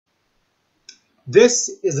This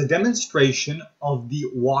is a demonstration of the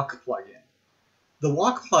walk plugin. The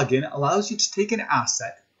walk plugin allows you to take an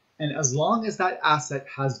asset, and as long as that asset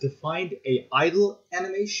has defined an idle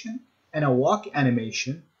animation and a walk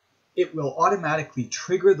animation, it will automatically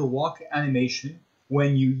trigger the walk animation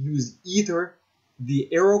when you use either the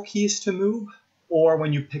arrow keys to move or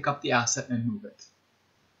when you pick up the asset and move it.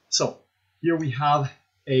 So here we have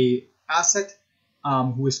an asset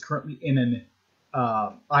who is currently in an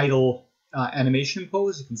idle animation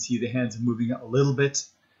pose. You can see the hands moving a little bit.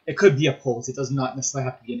 It could be a pose. It does not necessarily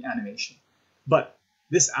have to be an animation. But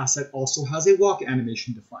this asset also has a walk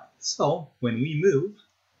animation defined. So when we move,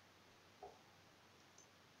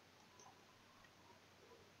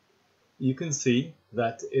 you can see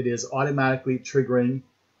that it is automatically triggering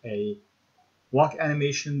a walk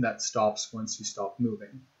animation that stops once you stop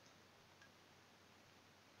moving.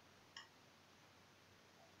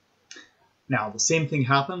 Now, the same thing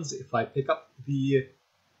happens if I pick up the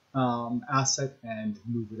asset and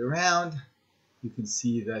move it around. You can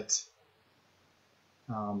see that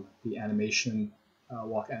the animation,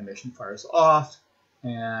 walk animation fires off.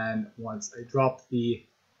 And once I drop the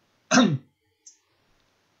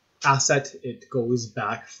asset, it goes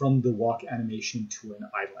back from the walk animation to an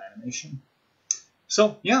idle animation.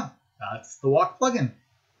 So yeah, that's the walk plugin.